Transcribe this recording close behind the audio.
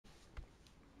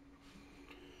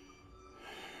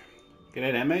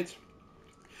G'day there, mates.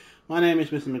 My name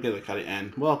is Mr. Magilla-cutti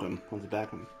and welcome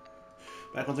back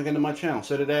once again to my channel.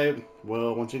 So today,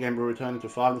 well, once again we're returning to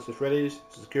Five Nights at Freddy's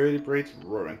Security Breach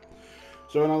Ruin.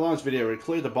 So in our last video we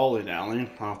cleared the bowling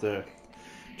alley after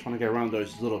trying to get around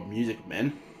those little music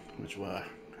men, which were a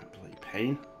complete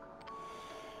pain.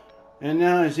 And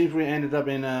now it seems we ended up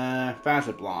in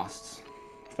Fazar Blasters.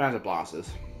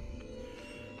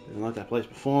 Didn't like that place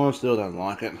before, still don't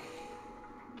like it.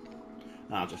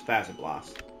 No, just Fazar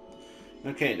Blast.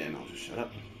 Okay then, I'll just shut up.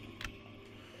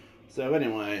 So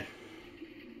anyway,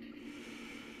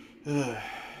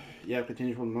 yeah,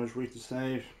 continue from the most recent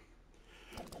save.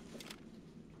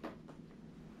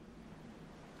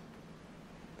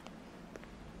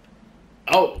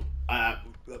 Oh,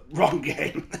 wrong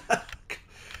game.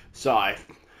 Sorry, I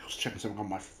was checking something on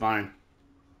my phone.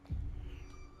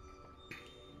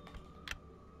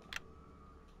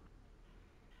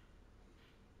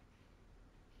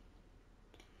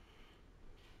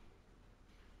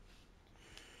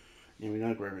 Yeah, we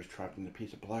know Gregory's trapped in the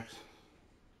Pizzaplex.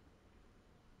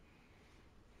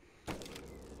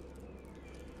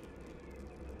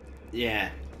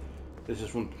 Yeah, this is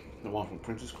from the one from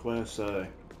Princess Quest, so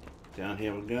down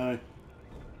here we go.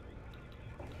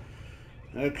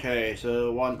 Okay,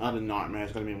 so one other nightmare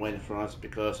is going to be waiting for us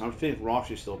because I think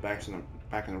Roxy's still back in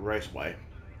the raceway.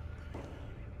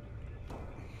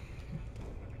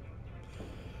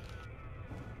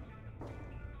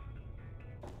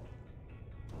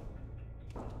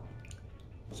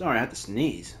 Sorry, I had to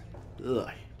sneeze. Ugh.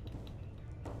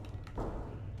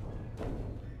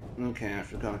 Okay, I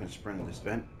forgot I can sprint this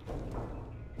vent.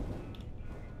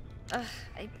 I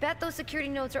bet those security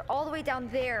nodes are all the way down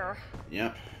there.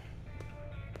 Yep.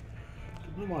 I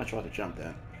don't know why I tried to jump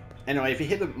there. Anyway, if you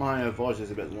hear that my voice is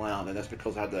a bit loud, then that's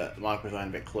because I had the microphone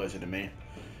a bit closer to me.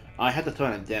 I had to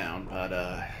turn it down, but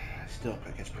still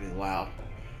it gets pretty loud.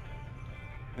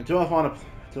 Until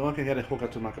I can get it hooked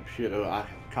up to my computer, I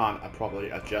can't properly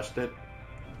adjust it.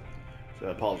 So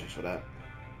apologies for that.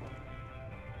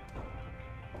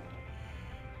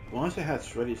 Why does it have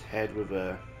Freddy's head with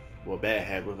a, well, bare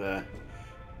head with a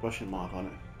question mark on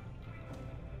it?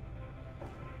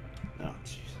 Oh,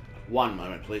 jeez. One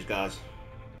moment, please, guys.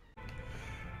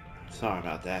 Sorry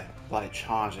about that. Bloody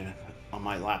charging on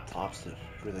my laptops that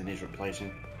really needs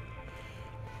replacing.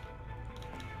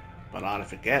 But I don't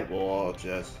forget, well, I'll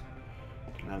just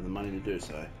have the money to do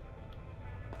so.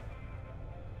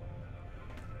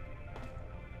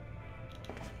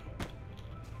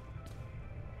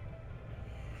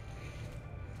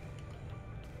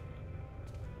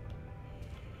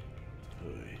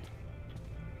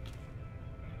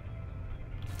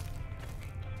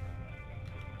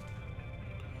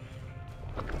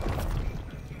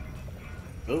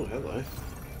 Oh, hello.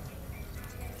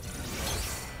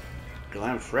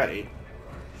 Glam Freddy.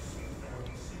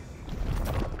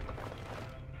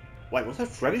 Wait, was that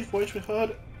Freddy's voice we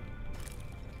heard?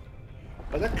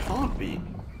 But that can't be.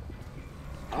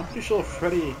 I'm pretty sure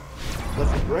Freddy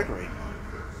left with Gregory.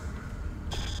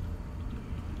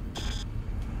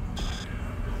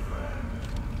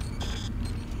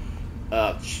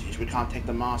 Oh, jeez, we can't take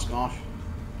the mask off.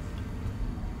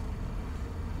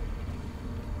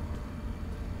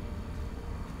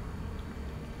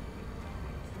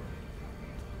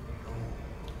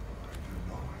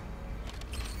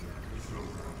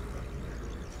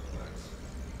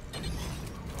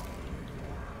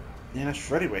 Yeah, that's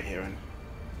Freddy we're hearing.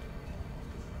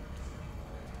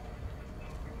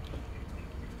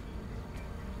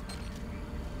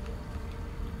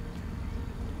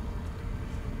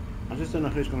 I just don't know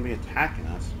who's going to be attacking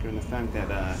us, given the fact that,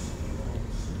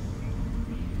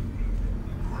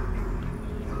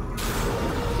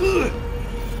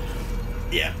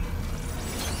 yeah.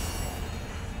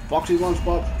 Foxy one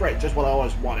spot, great, just what I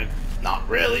always wanted. Not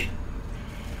really.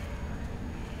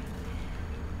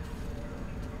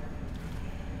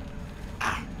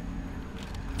 Ah.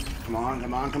 Come on,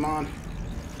 come on, come on.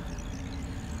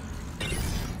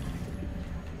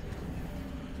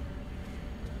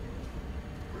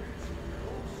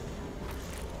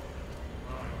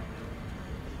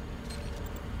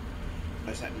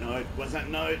 Where's that note? Where's that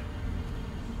note?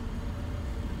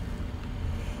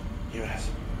 Here it is.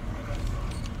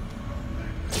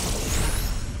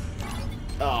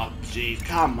 Oh, jeez,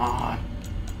 come on.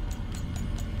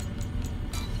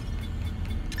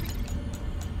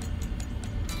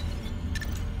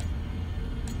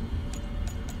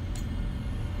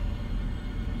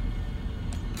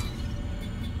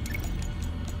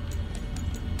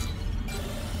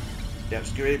 Yep,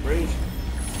 security breach.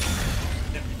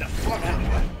 Get the fuck out of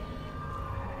here.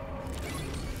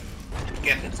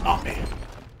 Get this off me.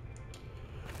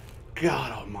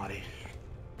 God almighty.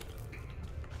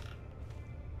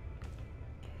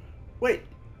 Wait,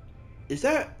 is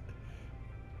that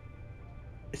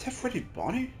Freddy's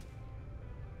body?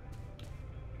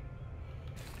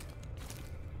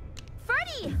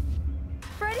 Freddy!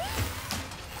 Freddy?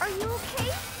 Are you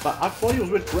okay? But I thought he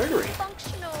was with Gregory.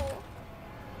 Functional.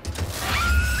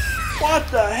 What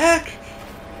the heck?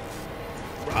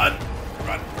 Run!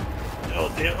 Run!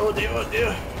 Oh dear, oh dear, oh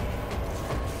dear.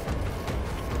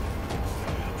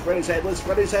 Freddy's headless,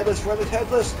 Freddy's headless, Freddy's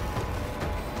headless!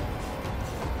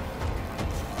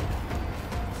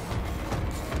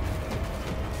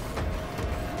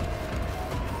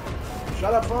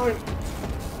 Shut up, phone!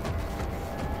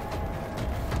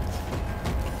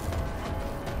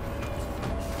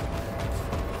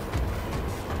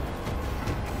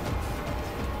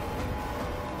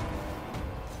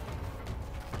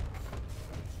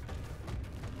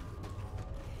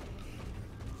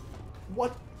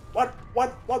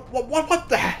 What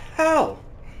the hell?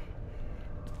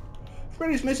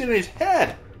 Freddy's missing his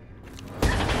head!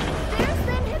 There's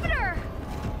the inhibitor!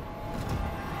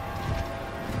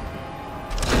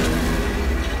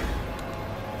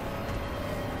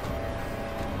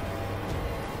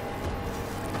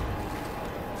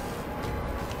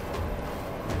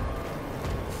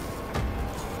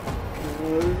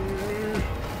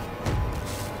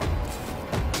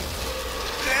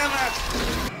 Damn it!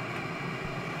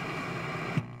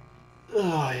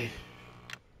 Ugh.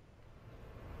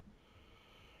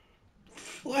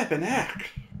 Flippin' heck!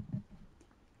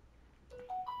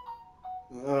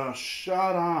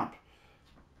 Shut up!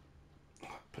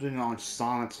 Put it on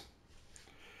silent.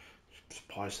 Should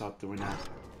probably stop doing that.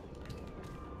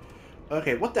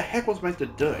 Okay, what the heck was I meant to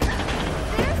do? There's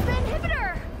the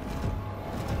inhibitor!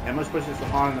 Am I supposed to just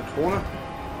hide in the corner?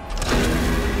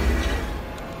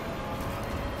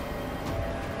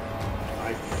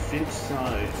 I think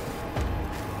so.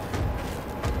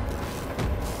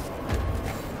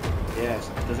 Yes,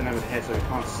 it doesn't have a head so it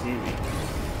can't see me.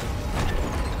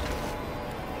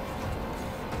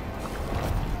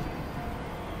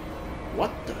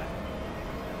 What the?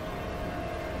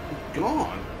 It's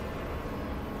gone.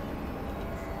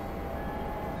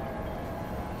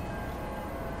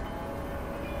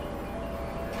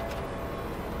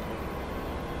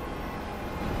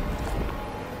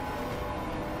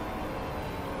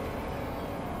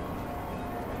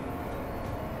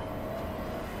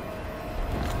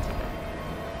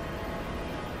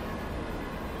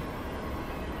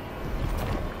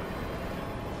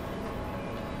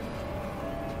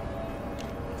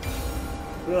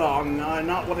 Oh no,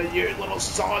 not one of you little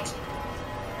sods!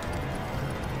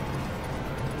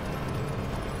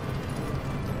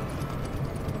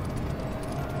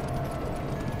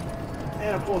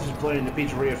 And of course he's playing the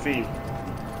pizzeria theme.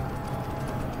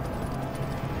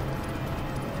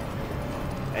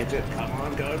 Exit, come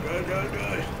on, go, go, go,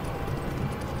 go!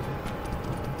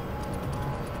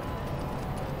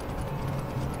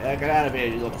 Yeah, get out of here,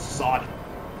 you little sod!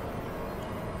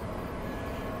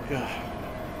 God.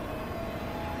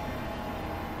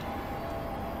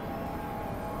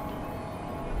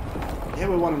 Yeah,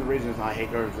 we're one of the reasons I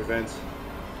hate going to events.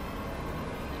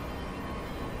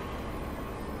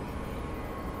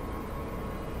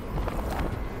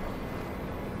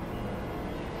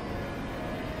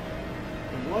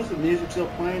 And why is the music still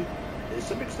playing? Is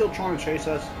something still trying to chase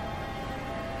us?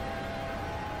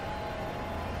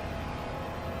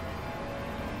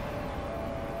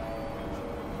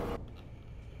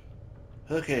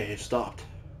 Okay, it stopped.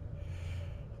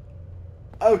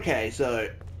 Okay, so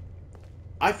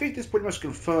I think this pretty much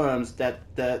confirms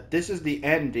that this is the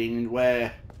ending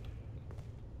where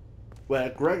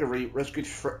Gregory rescued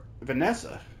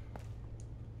Vanessa,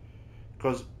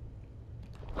 because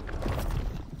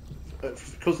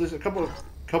there's a couple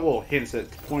of hints that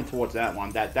point towards that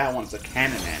one. That one's a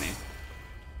canon ending.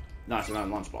 No, it's not a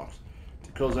lunchbox.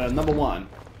 Because number one,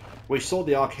 we saw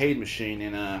the arcade machine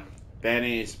in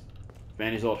Vanny's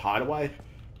old hideaway,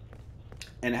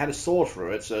 and it had a sword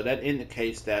through it, so that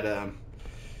indicates that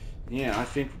yeah, I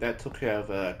think that took care of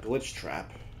a glitch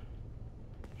trap.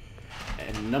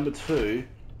 And number two,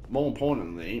 more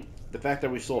importantly, the fact that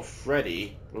we saw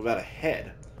Freddy without a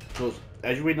head. Because,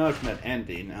 as we know from that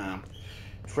ending,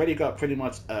 Freddy got pretty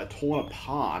much torn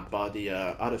apart by the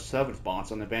other servants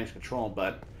bots on the Vanny's control,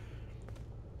 but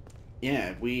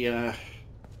yeah,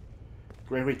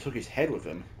 Gregory took his head with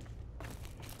him.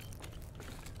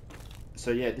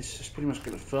 So yeah, this just pretty much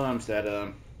confirms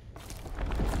that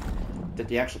that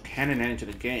the actual canon ending to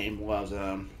the game was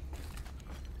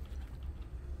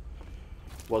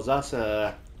us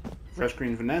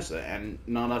rescuing Vanessa and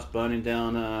not us burning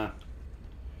down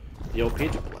the old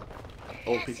Pizzaplex.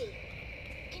 Cassie,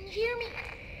 can you hear me?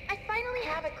 I finally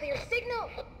have a clear signal.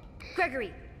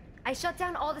 Gregory, I shut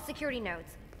down all the security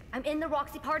nodes. I'm in the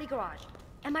Roxy party garage.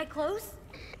 Am I close?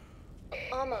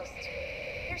 Almost.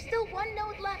 There's still one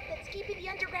node left that's keeping the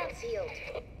underground sealed.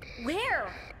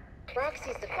 Where?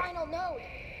 Roxy's the final node.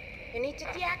 You need to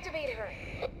deactivate her.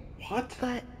 What?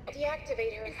 But...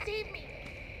 Deactivate her and save me.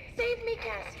 Save me,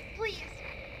 Cassie, please.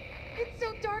 It's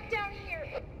so dark down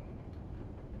here.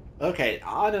 Okay,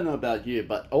 I don't know about you,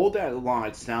 but all that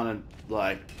line sounded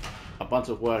like a bunch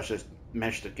of words just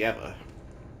meshed together.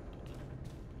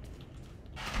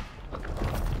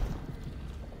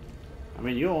 I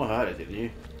mean, you all heard it, didn't you?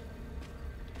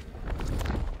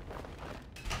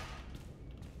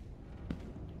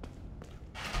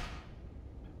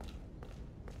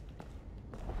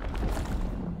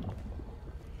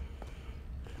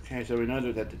 Okay, so we know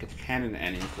that the cannon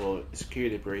ending for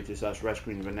security breach is us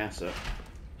rescuing Vanessa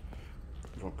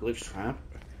from a glitch trap,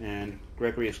 and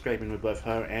Gregory escaping with both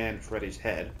her and Freddy's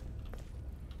head.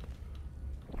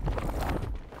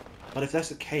 But if that's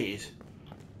the case,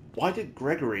 why did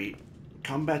Gregory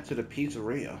come back to the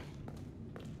pizzeria?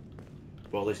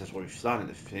 Well, at least that's what we've started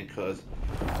to think, because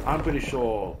I'm pretty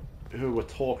sure who we're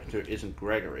talking to isn't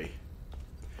Gregory.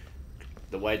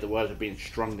 The way the words are being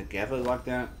strung together like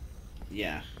that,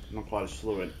 yeah, not quite as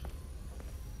fluent.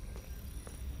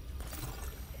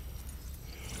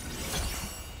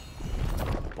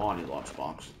 Barney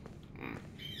Lunchbox.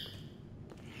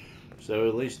 So we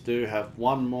at least do have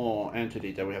one more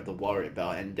entity that we have to worry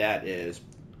about, and that is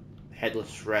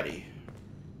Headless Freddy.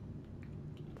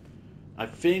 I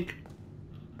think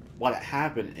what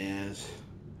happened is,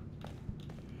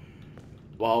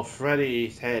 while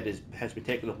Freddy's head has been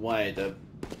taken away,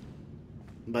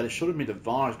 but it should have been the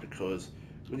virus because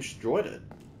we destroyed it.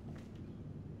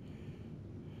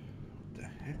 What the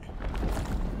heck?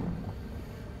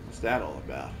 What's that all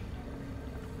about?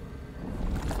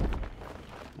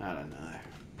 I don't know.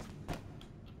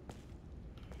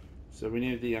 So we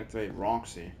need to deactivate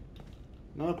Roxy.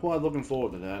 Not quite looking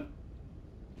forward to that.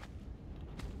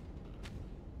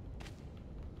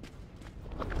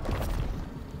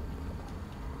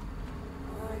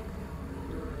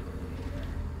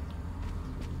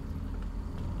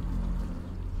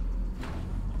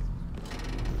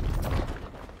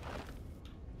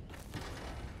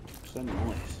 What's that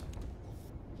noise?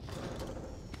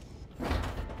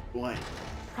 Wait.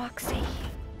 Roxy.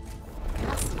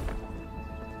 Cassie.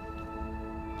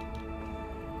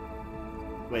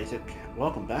 Wait, is it...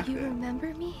 Welcome back You there.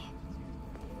 remember me?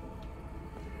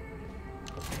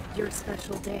 Your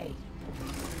special day.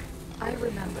 I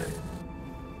remember.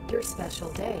 Your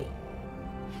special day.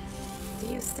 Do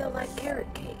you still like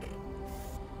carrot cake?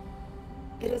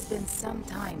 It has been some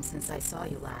time since I saw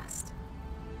you last.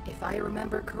 If I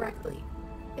remember correctly,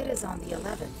 it is on the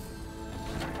 11th.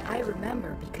 I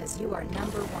remember because you are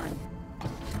number 1.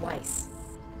 Twice.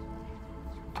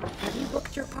 Have you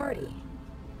booked your party?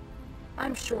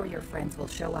 I'm sure your friends will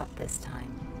show up this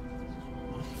time.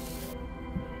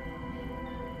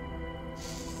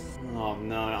 Oh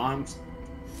no, I'm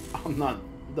not,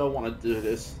 don't want to do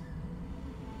this.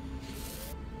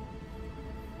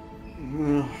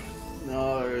 No.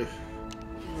 No.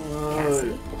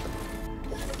 Cassie?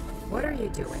 What are you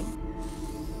doing?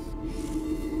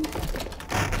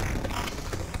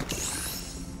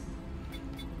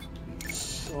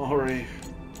 Sorry.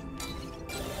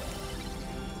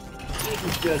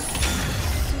 It's just...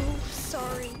 So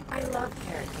sorry. I love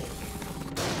carrot cake.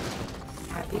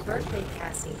 Happy birthday,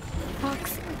 Cassie.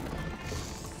 Roxy.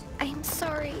 I'm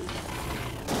sorry.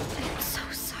 I'm so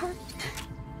sorry.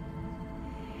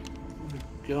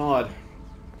 God.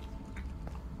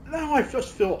 Now I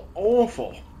just feel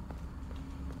awful.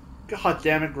 God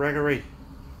damn it, Gregory.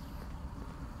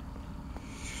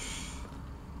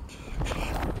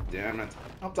 God damn it.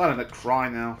 I'm starting to cry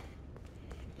now.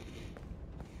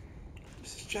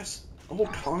 This is just all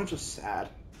kinds of sad.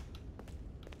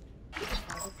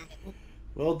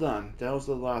 Well done. That was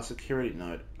the last security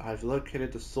node. I've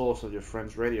located the source of your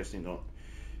friend's radio signal.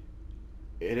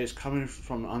 It is coming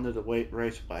from under the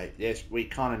raceway. Yes, we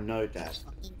kind of know that.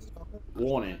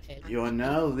 Warning, you are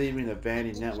now leaving the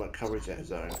Vanny network coverage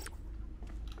zone.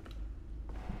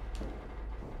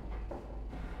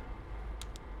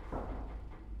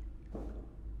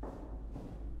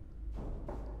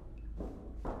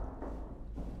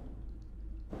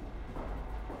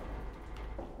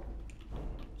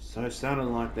 So it sounded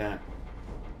like that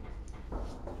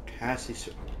Cassie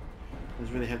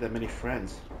doesn't really have that many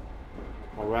friends.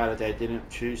 Or rather, they didn't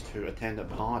choose to attend the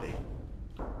party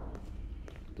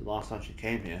the last time she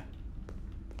came here.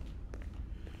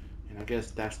 And I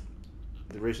guess that's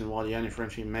the reason why the only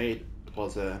friend she made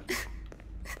was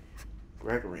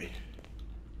Gregory.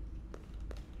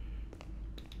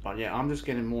 But yeah, I'm just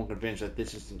getting more convinced that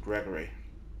this isn't Gregory.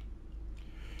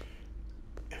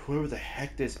 Whoever the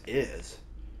heck this is,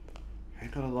 I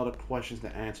got a lot of questions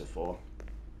to answer for.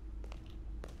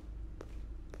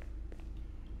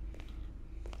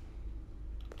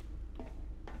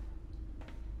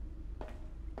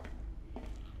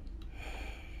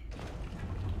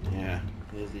 Yeah,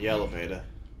 here's the elevator.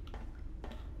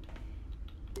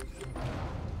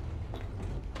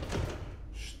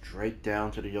 Straight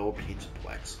down to the old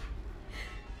Pizzaplex.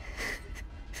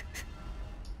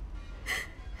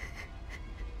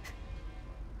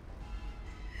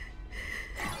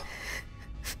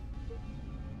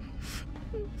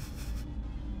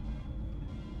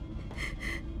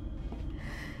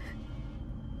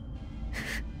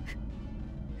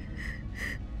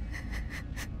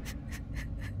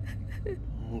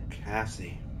 Oh,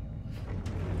 Cassie.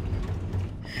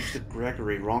 Next to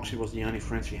Gregory, Roxy was the only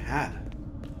friend she had.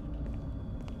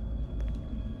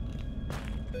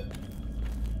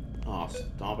 Oh,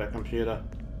 stop it, computer.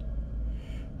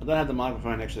 I don't have the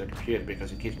microphone next to the computer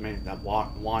because it keeps making that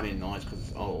whining noise because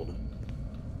it's old.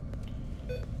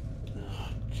 Oh,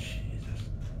 Jesus.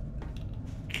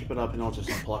 Keep it up and I'll just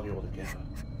unplug it all together.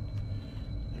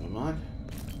 Never mind.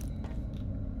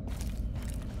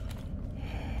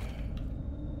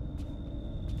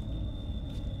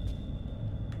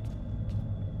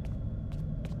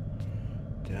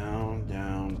 Down,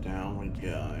 down, down we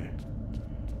go.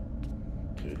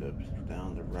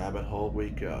 Down the rabbit hole we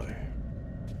go.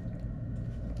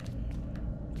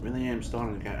 Really am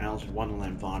starting to get Alice in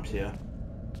Wonderland vibes here.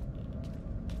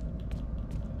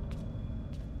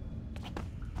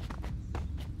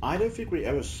 I don't think we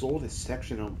ever saw this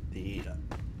section of the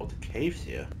caves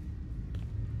here.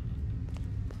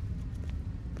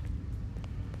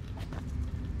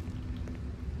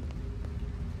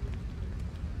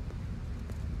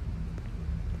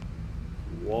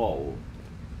 Whoa.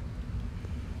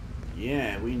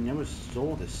 Yeah, we never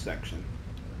saw this section.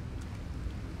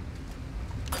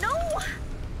 No!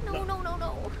 No, no, no,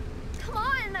 no. Come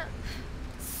on!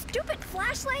 Stupid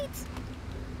flashlights!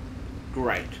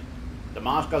 Great. The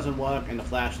mask doesn't work and the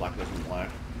flashlight doesn't work.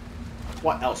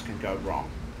 What else can go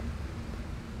wrong?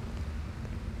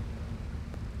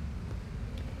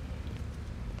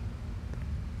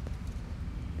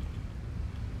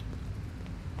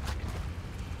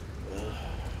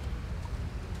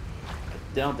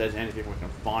 I doubt there's anything we can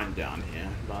find down here,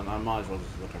 but I might as well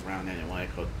just look around anyway,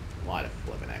 because why the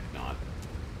flippin' heck not?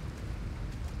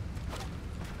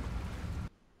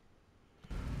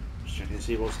 Just checking to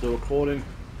see what's still recording.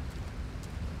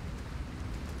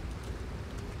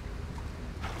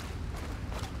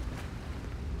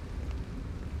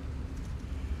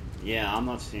 Yeah, I'm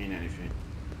not seeing anything.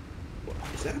 What,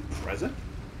 is that a present?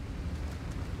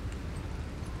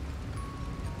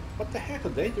 What the heck are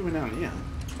they doing down here?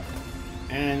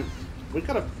 And we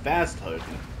got a fast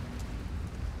token.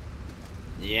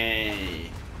 Yay.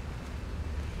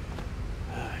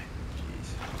 Oh,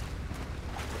 jeez.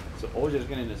 So all we're just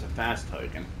getting is a fast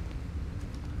token.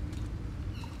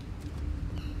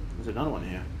 There's another one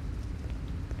here.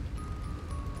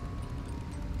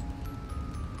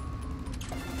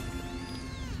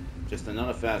 Just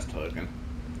another fast token.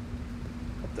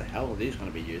 What the hell are these going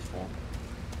to be used for?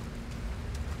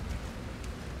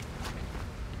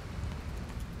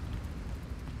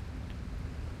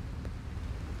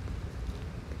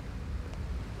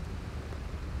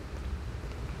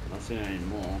 Not seeing any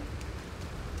more.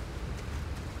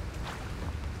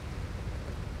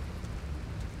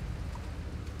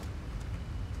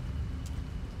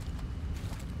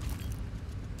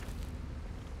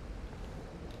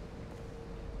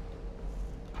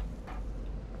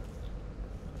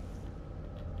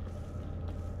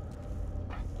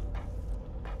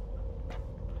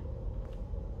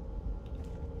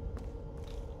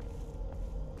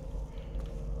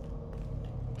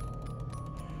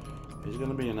 Is it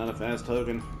going to be another fast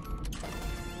token?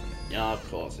 Yeah,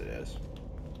 of course it is.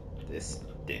 This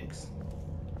stinks.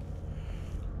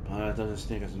 But it doesn't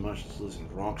stink as much as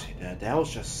losing Roxy there. That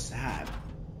was just sad.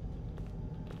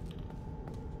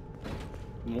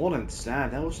 More than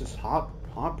sad, that was just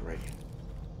heartbreaking.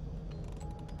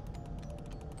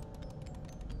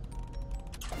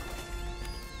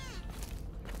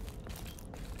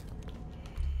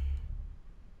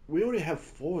 We already have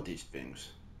 4 of these things.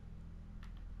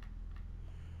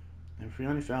 If we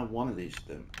only found one of these,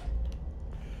 then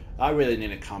I really need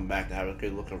to come back to have a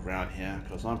good look around here,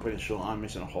 because I'm pretty sure I'm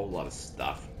missing a whole lot of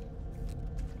stuff.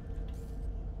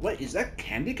 Wait, is that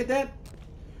Candy Cadet?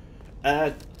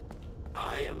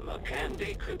 I am a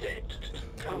candy cadet.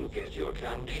 Come get your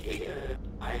candy here.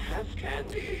 I have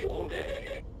candy all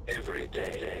day, every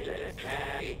day.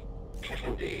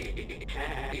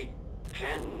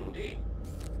 Candy.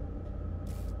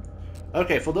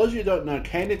 Okay, for those of you who don't know,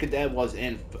 Candy Cadet was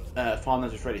in Five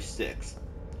Nights at Freddy's 6.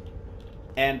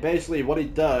 And basically what he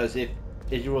does, if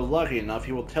you were lucky enough,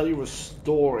 he will tell you a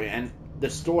story, and the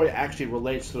story actually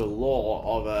relates to the lore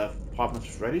of Five Nights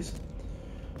at Freddy's.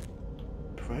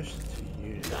 Press to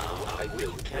use. Now I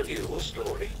will tell you a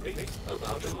story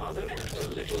about a mother and a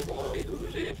little boy who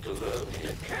lived alone in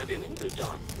a cabin in the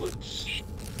dark woods.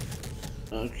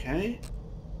 Okay.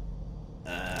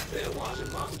 There was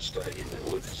a monster in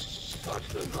the woods, but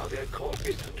the mother caught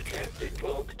it and kept it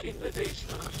locked in the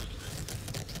basement.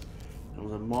 There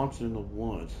was a monster in the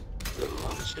woods. The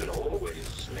monster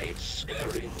always made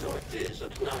scary noises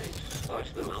at night, but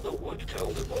the mother would tell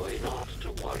the boy not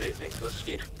to worry because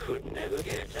it could never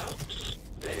get out.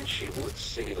 Then she would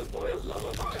sing the boy a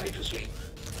lullaby to sleep.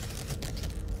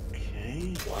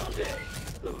 Okay. One day,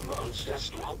 the monster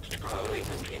stopped growling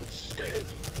and instead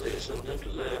listened and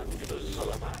learned the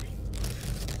lullaby.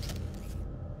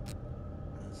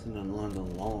 Listen and learn the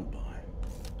lullaby.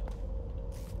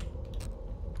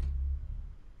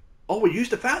 Oh, we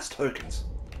used the fast tokens!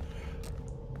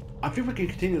 I think we can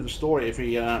continue the story if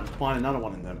we find another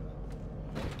one in them.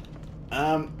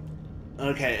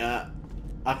 Okay,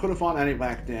 I couldn't find any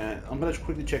back there. I'm gonna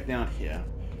quickly check down here.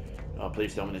 Oh,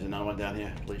 please tell me there's another one down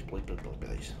here. Please, please, please, please,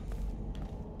 please.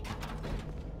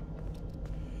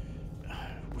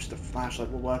 Wish the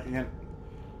flashlight will work again.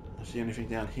 I see anything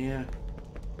down here.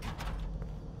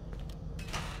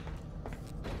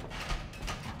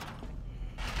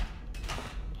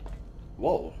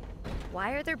 Whoa.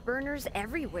 Why are there burners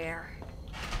everywhere?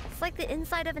 It's like the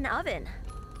inside of an oven.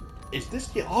 Is this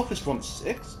the office from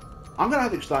 6? I'm gonna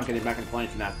have to start getting back in playing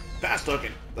for now. Fast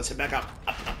token! Let's hit back up.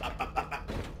 Up, up, up, up, up,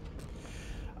 up.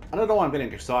 I don't know why I'm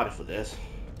getting excited for this.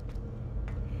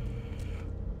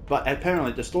 But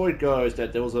apparently the story goes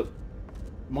that there was a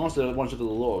monster that wanted to the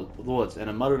lords and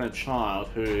a mother and a child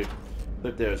who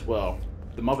lived there as well.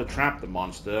 The mother trapped the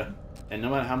monster, and no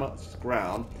matter how much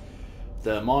ground,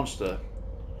 the monster,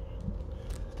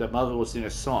 the mother would sing a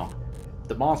song.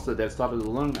 The monster then started to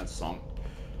learn that song.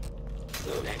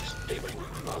 The next day when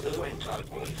Mother went out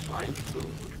to find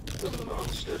food, the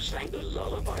monster sang the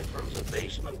lullaby from the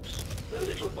basement. The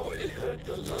little boy heard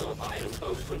the lullaby and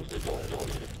opened the door.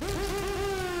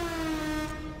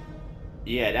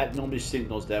 Yeah, that normally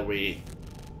signals that we've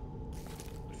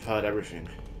heard everything.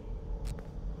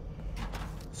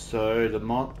 So the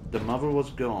mother was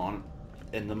gone,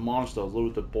 and the monster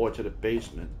lured the boy to the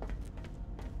basement.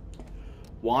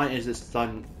 Why is it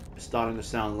starting to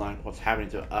sound like what's happening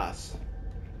to us?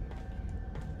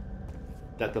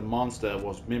 That the monster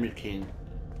was mimicking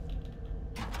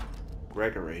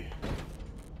Gregory.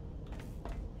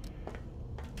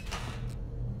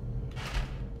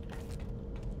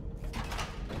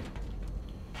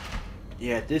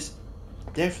 Yeah, this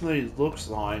definitely looks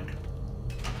like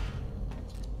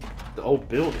the old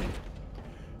building.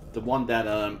 The one that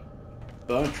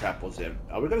Burn Trap was in.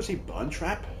 Are we gonna see Burn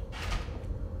Trap?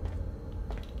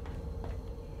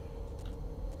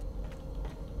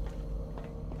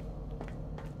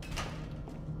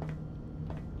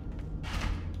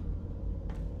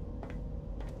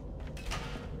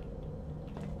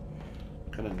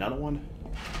 Got another one?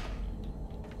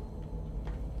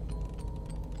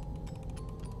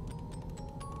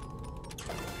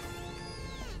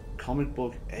 Comic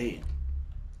book 8.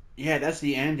 Yeah, that's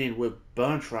the ending with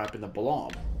Burn Trap and the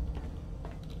Blob.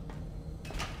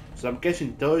 So I'm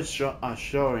guessing those are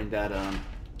showing that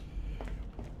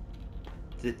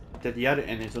that the other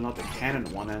endings are not the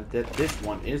canon one, and that this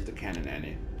one is the canon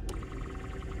ending.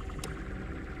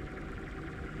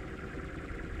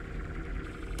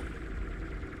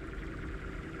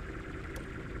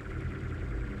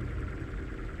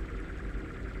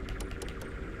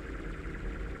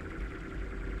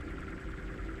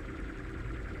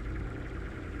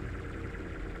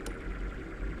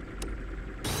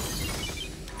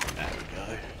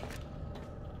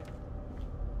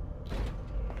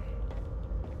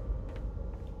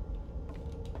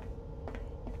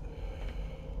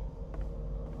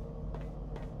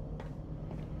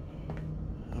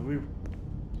 Are we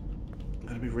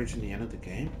gonna be reaching the end of the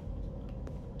game?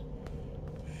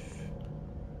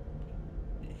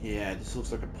 Yeah, this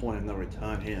looks like a point of no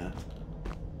return here.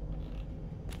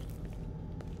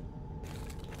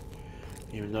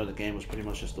 Even though the game was pretty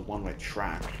much just a one-way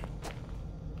track.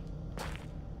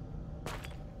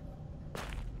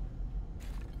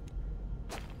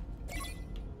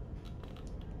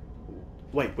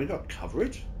 Wait, we got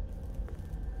coverage?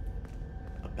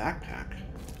 A backpack?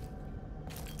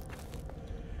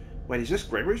 Wait, is this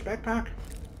Gregory's backpack?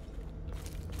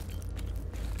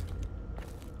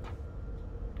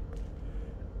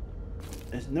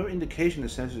 There's no indication that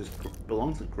says it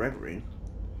belongs to Gregory.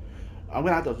 I'm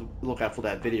gonna have to look out for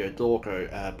that video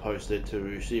Dorco posted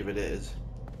to see if it is.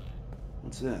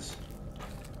 What's this?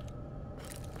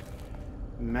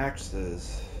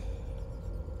 Max's.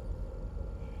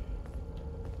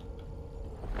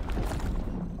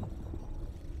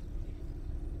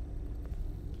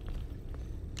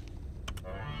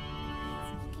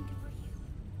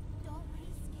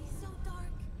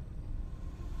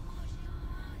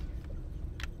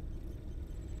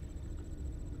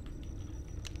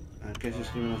 I guess it's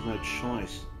giving us no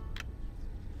choice.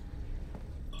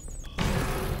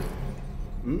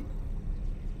 Hmm?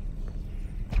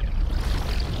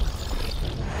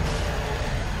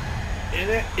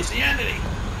 It's the entity!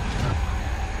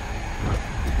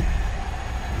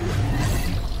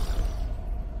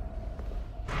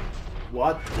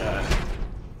 What the?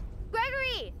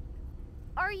 Gregory!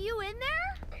 Are you in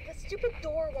there? The stupid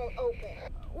door won't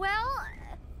open. Well,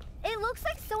 it looks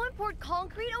like someone poured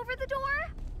concrete over the door.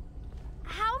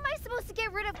 How am I supposed to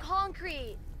get rid of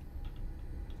concrete?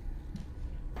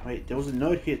 Wait, there was a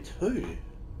note here too.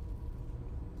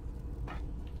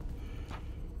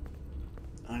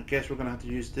 I guess we're gonna have to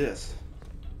use this.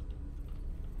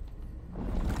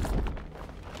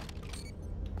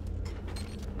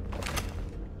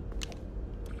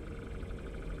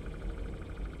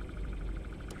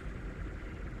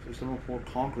 So someone poured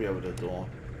concrete over the door.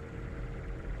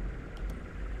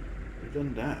 Who's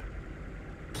done that?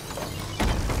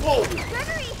 Whoa!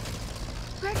 Gregory!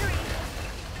 Gregory!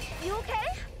 You okay?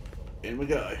 In we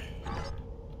go.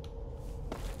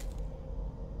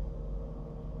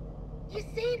 You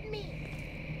saved me.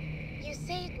 You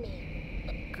saved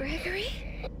me. Gregory?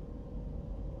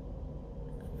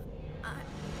 I'm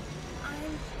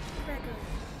Gregory.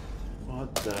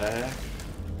 What the heck?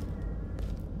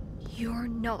 You're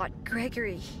not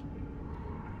Gregory.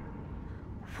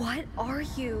 What are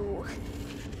you?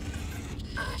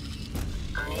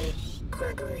 I'm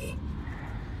Gregory.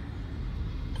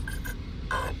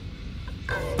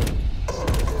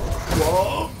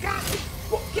 Whoa!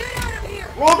 Get out of here!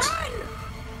 Rox! Run!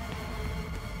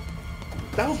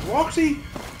 That was Roxy?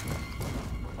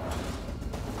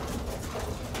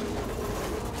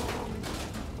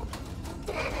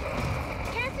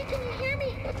 Cassie, can you hear me?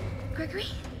 Gregory?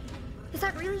 Is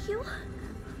that really you?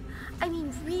 I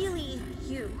mean, really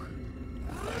you?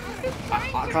 I've been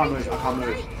trying I to can't reach move, you I can't all move.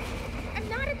 night. I'm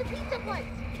not at the Pizzaplex.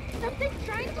 Something's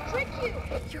trying to trick you.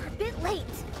 You're a bit late.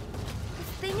 This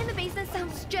thing in the basement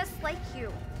sounds just like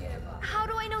you. How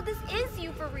do I know this is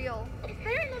you for real? Is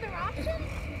there another option?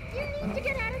 You need to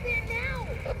get out of there now.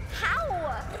 How?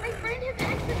 My friend has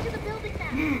access to the building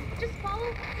map. Just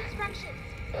follow his instructions.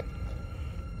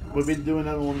 We've been doing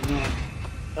that all night.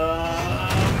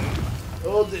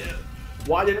 Oh dear.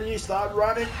 Why didn't you start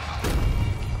running?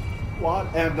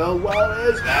 What in the world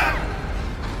is that?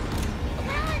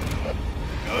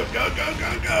 Go, go, go,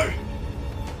 go, go!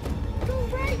 Go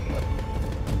right.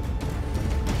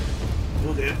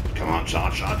 Oh dear. Come on,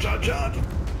 charge, charge, charge, charge.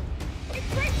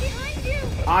 It's right behind you.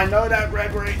 I know that,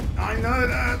 Gregory. I know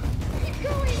that. Keep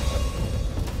going.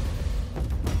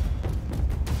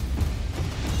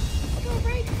 Go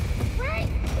right. Right.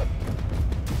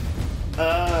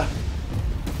 Oh.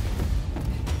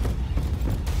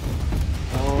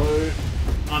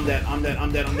 I'm dead, I'm dead,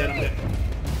 I'm dead, I'm dead, I'm dead.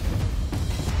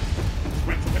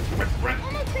 Sprint, sprint, sprint, sprint.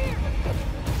 Almost there.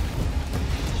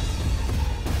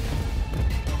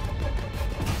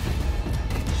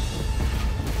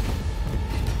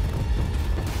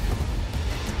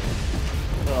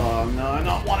 Oh no,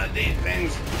 not one of these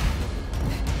things.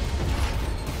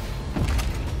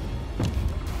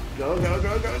 Go, go,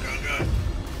 go, go, go, go.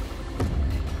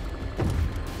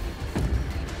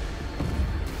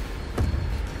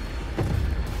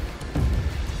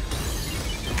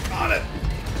 On it.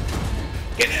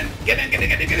 Get in, get in, get in,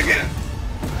 get in, get in, get in.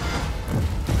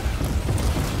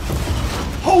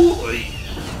 Holy!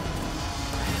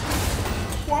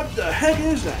 What the heck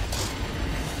is that?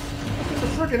 It's a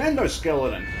freaking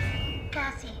endoskeleton.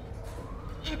 Cassie,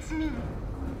 it's me.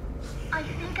 I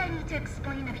think I need to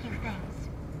explain a few things.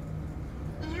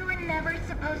 You were never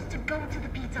supposed to go to the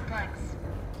Pizzaplex.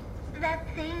 That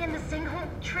thing in the sinkhole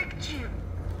tricked you.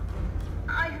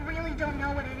 I really don't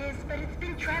know what it is, but it's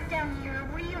been trapped down here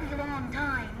a really long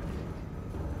time.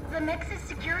 The Nexus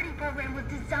security program was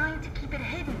designed to keep it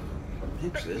hidden.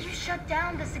 But you shut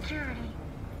down the security.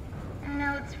 And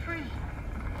now it's free.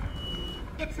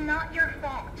 It It's not your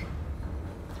fault.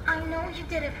 I know you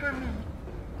did it for me.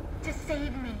 To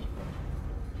save me.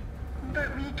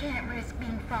 But we can't risk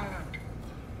being followed.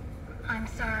 I'm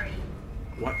sorry.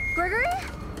 What? Gregory?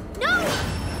 No!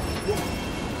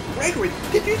 What? Gregory,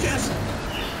 did you just...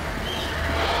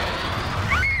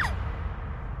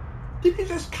 Did you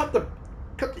just cut the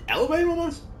elevator on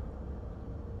us?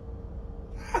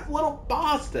 That little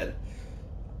bastard.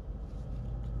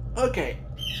 Okay.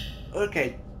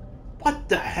 Okay. What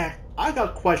the heck? I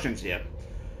got questions here.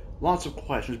 Lots of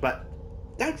questions, but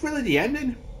that's really the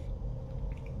ending?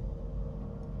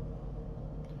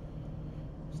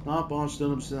 Snot bombs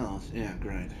still themselves. Yeah,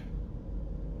 great.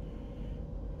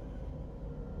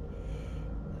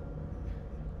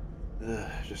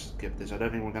 Just skip this. I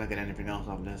don't think we're gonna get anything else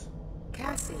out of this.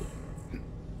 Cassie.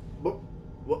 What?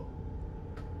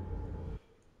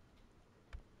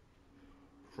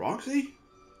 Roxy?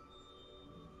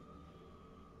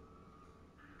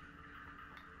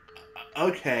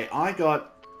 Okay, I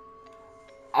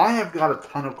have got a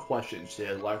ton of questions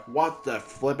here. Like, what the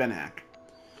flippin' heck?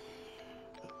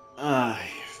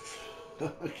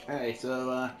 Okay,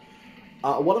 so,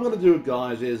 what I'm gonna do,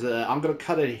 guys, is, I'm gonna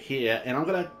cut it here, and I'm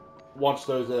gonna watch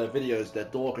those, videos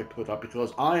that Dorky put up,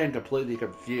 because I am completely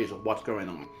confused of what's going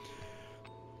on.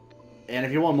 And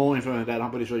if you want more info on that, I'm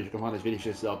pretty sure you can find this video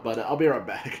yourself, but I'll be right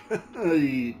back.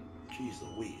 Jeez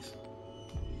Louise.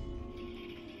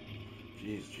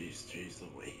 Jeez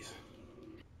Louise.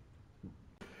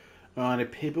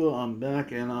 Alright, people, I'm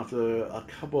back, and after a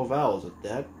couple of hours of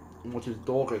that, which is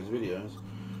Dorky's videos,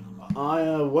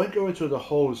 I won't go into the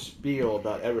whole spiel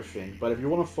about everything, but if you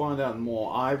want to find out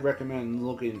more, I recommend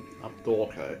looking up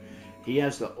Dorky. He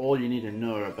has all you need to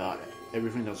know about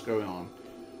everything that's going on.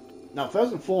 Now,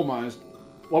 first and foremost,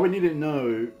 what we need to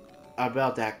know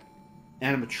about that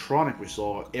animatronic we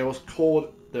saw, it was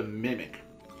called the Mimic.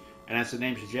 And as the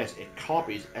name suggests, it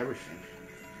copies everything.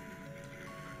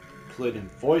 Including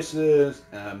voices,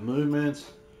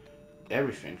 movements,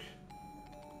 everything.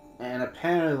 And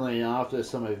apparently, after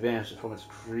some events from its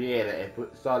creator, it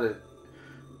started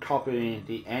copying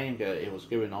the anger it was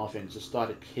giving off and just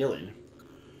started killing.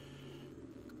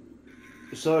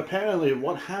 So apparently,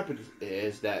 what happened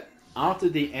is that after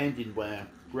the ending where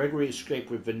Gregory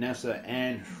escaped with Vanessa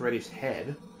and Freddy's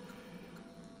head,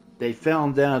 they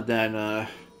found out that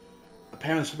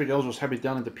apparently something else was happening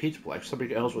down in the Pizzaplex.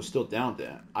 Something else was still down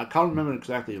there. I can't remember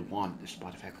exactly what,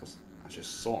 despite the fact I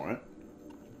just saw it.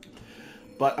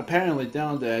 But apparently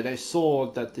down there, they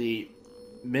saw that the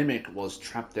Mimic was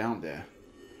trapped down there.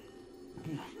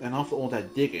 And after all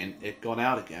that digging, it got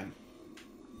out again.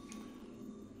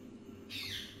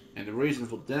 And the reason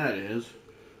for that is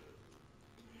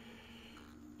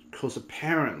because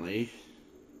apparently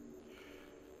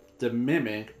the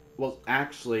Mimic was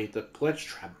actually the glitch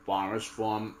trap virus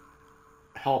from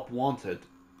Help Wanted.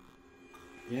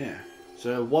 Yeah.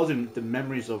 So it wasn't the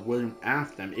memories of William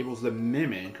Afton, it was the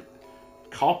Mimic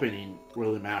copying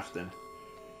William Afton.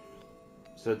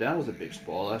 So that was a big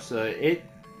spoiler. So it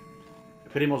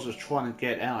pretty much was trying to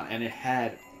get out, and it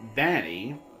had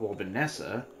Vanny, or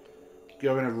Vanessa,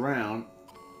 going around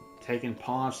taking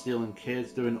part, stealing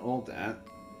kids, doing all that,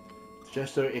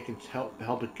 just so it can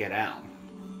help it get out.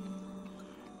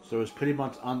 So it was pretty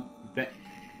much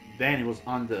Vanny was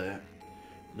under,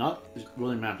 not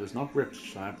William Afton's, not Rip's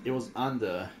trap, it was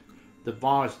under the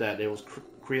virus that it was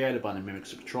created by the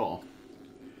Mimic's control.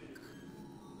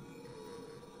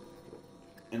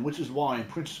 And which is why in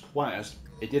Princess Quest,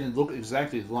 it didn't look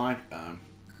exactly like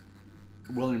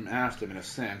William Afton in a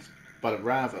sense, but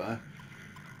rather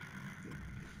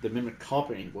the Mimic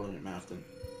copying William Afton.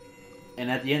 And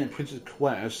at the end of Princess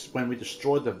Quest, when we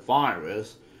destroyed the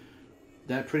virus,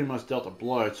 that pretty much dealt a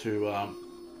blow to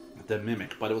the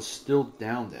Mimic, but it was still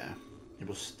down there. It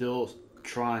was still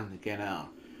trying to get out.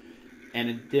 And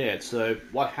it did. So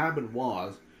what happened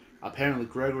was, apparently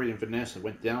Gregory and Vanessa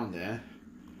went down there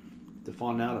to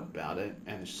find out about it,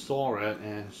 and saw it,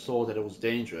 and saw that it was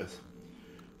dangerous.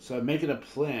 So making a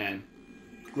plan,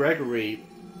 Gregory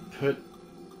put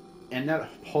in that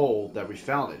hole that we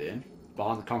found it in,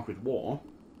 behind the concrete wall,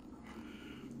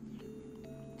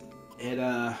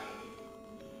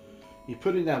 he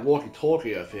put in that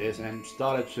walkie-talkie of his and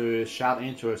started to shout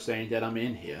into her saying that I'm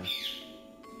in here.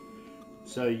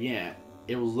 So yeah,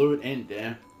 it was lured in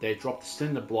there, they dropped the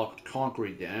cinder block of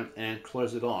concrete there and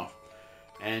closed it off.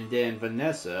 And then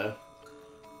Vanessa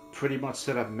pretty much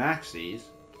set up Maxie's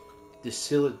to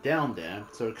seal it down there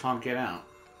so it can't get out.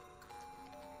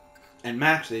 And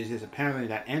Maxie's is apparently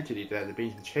that entity that had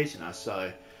been chasing us,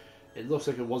 so it looks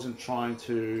like it wasn't trying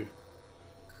to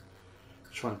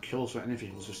kill us or anything,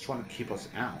 it was just trying to keep us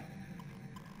out.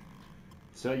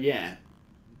 So yeah,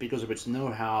 because of its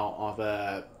know-how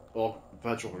of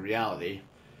virtual reality,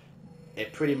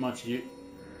 it pretty much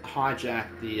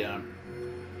hijacked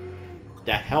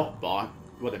that health bot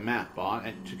with a map bot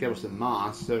and to give us a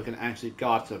mask so it can actually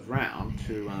guard us around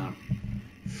to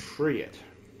free it.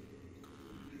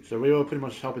 So we were pretty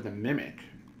much helping the mimic,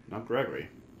 not Gregory,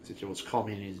 since it was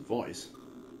copying his voice.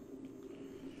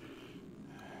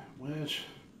 Which,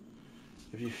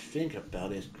 if you think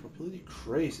about it, is completely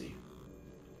crazy.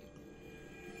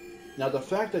 Now the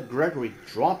fact that Gregory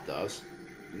dropped us,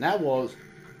 that was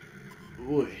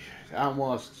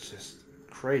just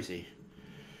crazy.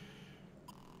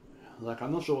 Like,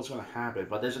 I'm not sure what's going to happen,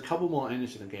 but there's a couple more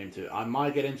endings in the game too. I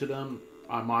might get into them,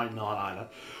 I might not either.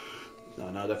 No,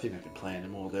 I don't think I can play any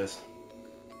more of this.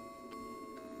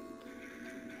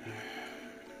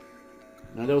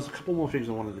 Now, there was a couple more things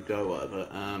I wanted to go over.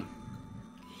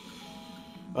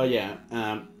 Oh yeah,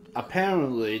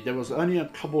 apparently there was only a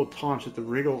couple of times that the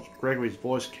real Gregory's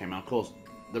voice came out. Of course,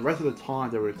 the rest of the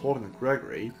time they were talking to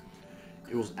Gregory,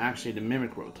 it was actually the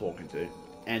mimic we were talking to.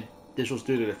 And this was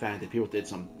due to the fact that people did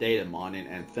some data mining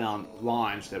and found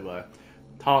lines that were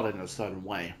titled in a certain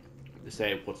way to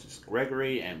say which is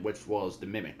Gregory and which was the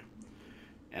mimic.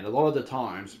 And a lot of the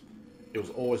times, it was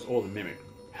always all the mimic.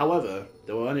 However,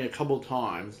 there were only a couple of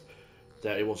times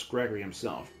that it was Gregory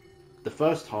himself. The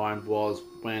first time was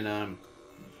when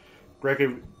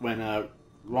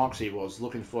Roxy was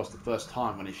looking for us the first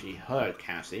time when she heard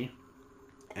Cassie,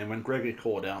 and when Gregory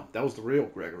called out, that was the real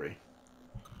Gregory.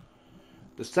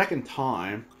 The second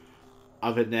time,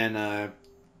 other than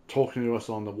talking to us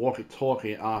on the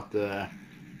walkie-talkie after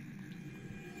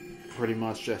pretty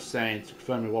much just saying,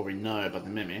 confirming what we know about the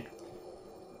mimic,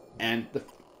 and the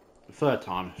third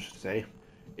time, I should say,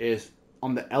 is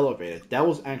on the elevator. That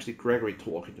was actually Gregory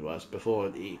talking to us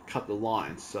before he cut the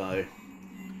line, so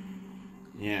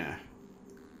yeah.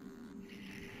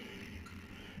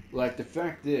 Like, the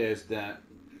fact is that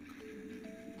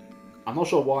I'm not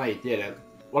sure why he did it.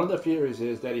 One of the theories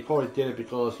is that he probably did it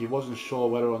because he wasn't sure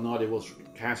whether or not it was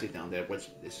Cassie down there, which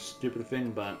is a stupid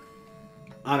thing, but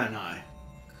I don't know.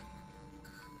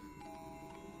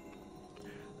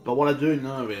 But what I do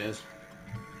know is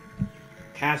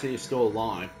Cassie is still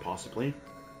alive, possibly,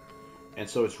 and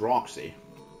so is Roxy.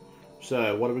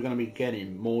 So what are we going to be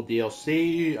getting? More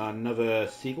DLC? Another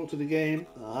sequel to the game?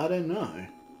 I don't know.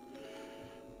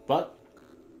 But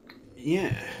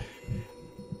yeah,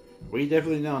 we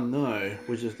definitely now know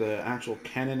which is the actual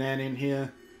canon in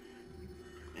here,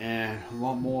 and a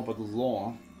lot more about the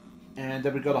lore. And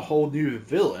then we got a whole new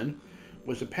villain,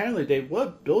 which apparently they were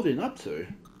building up to.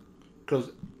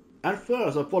 Because at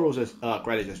first I thought it was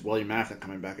just William Afton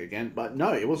coming back again, but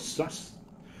no, it was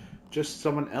just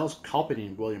someone else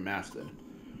copying William Afton.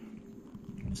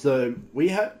 So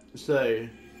William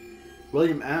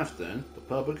Afton, the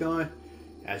purple guy,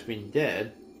 has been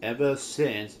dead ever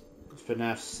since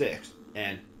FNAF 6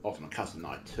 and Ultimate Custom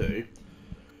Night 2.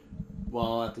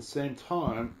 While at the same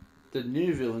time, the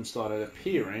new villain started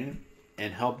appearing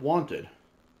and Help Wanted,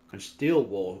 and Steel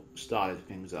Wall started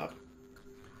things up.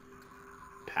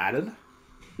 Pattern?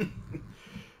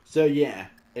 So yeah,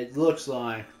 it looks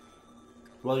like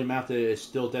William Afton is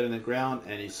still dead in the ground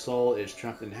and his soul is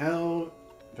trapped in hell,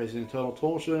 facing eternal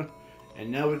torture,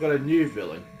 and now we've got a new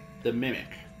villain, the Mimic.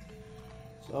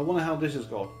 So I wonder how this is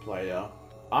going to play out.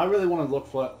 I really want to look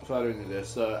further into this,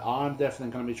 so I'm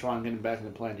definitely going to be trying getting back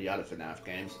into playing the other FNAF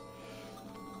games.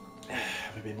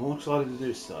 I'd be more excited to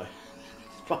do so.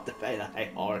 Fuck the fate, I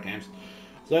hate horror games.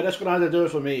 So that's going to have to do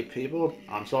it for me, people.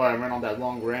 I'm sorry I ran on that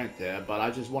long rant there, but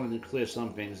I just wanted to clear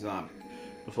some things up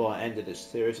before I ended this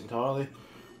series entirely.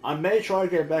 I may try to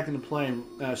get back into playing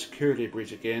Security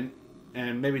Breach again,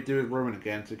 and maybe do Ruin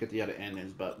again to get the other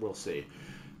endings, but we'll see.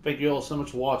 Thank you all so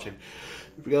much for watching.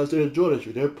 If you guys did enjoy this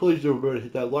video, please do remember to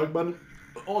hit that like button.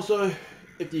 Also,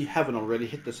 if you haven't already,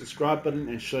 hit the subscribe button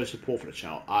and show support for the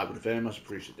channel. I would very much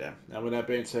appreciate that. Now with that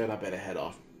being said, I better head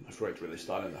off. My throat's really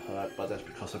starting to hurt, but that's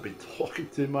because I've been talking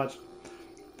too much.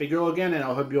 Thank you all again, and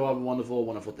I hope you all have a wonderful,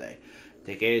 wonderful day.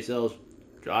 Take care of yourselves.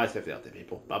 Drive safely out there,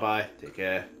 people. Bye-bye. Take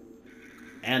care.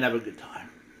 And have a good time.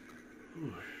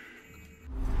 Whew.